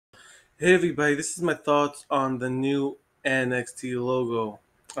Hey everybody, this is my thoughts on the new NXT logo.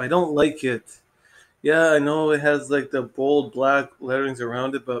 I don't like it. Yeah, I know it has like the bold black letterings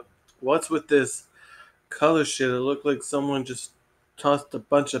around it, but what's with this color shit? It looked like someone just tossed a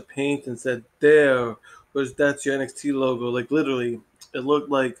bunch of paint and said, "There, where's that's your NXT logo?" Like literally, it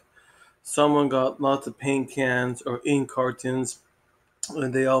looked like someone got lots of paint cans or ink cartons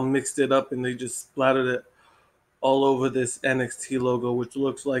and they all mixed it up and they just splattered it all over this NXT logo, which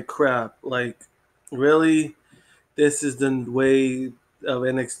looks like crap. Like, really? This is the way of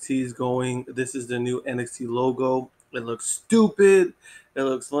NXT is going. This is the new NXT logo. It looks stupid. It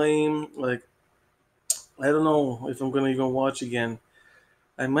looks lame. Like, I don't know if I'm gonna even watch again.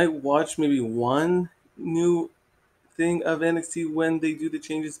 I might watch maybe one new thing of NXT when they do the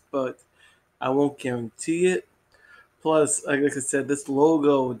changes, but I won't guarantee it. Plus, like I said, this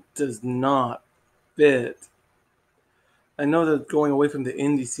logo does not fit. I know that going away from the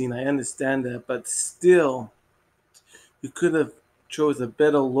indie scene, I understand that, but still, you could have chose a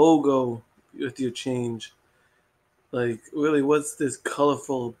better logo with your change. Like, really, what's this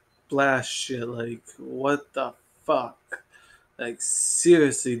colorful blast shit? Like, what the fuck? Like,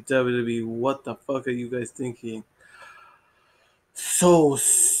 seriously, WWE, what the fuck are you guys thinking? So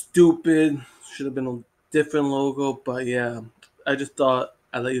stupid. Should have been a different logo, but yeah, I just thought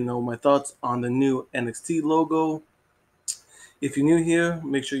I'd let you know my thoughts on the new NXT logo. If you're new here,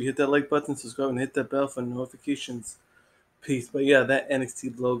 make sure you hit that like button, subscribe, and hit that bell for notifications. Peace. But yeah, that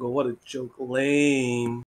NXT logo, what a joke. Lame.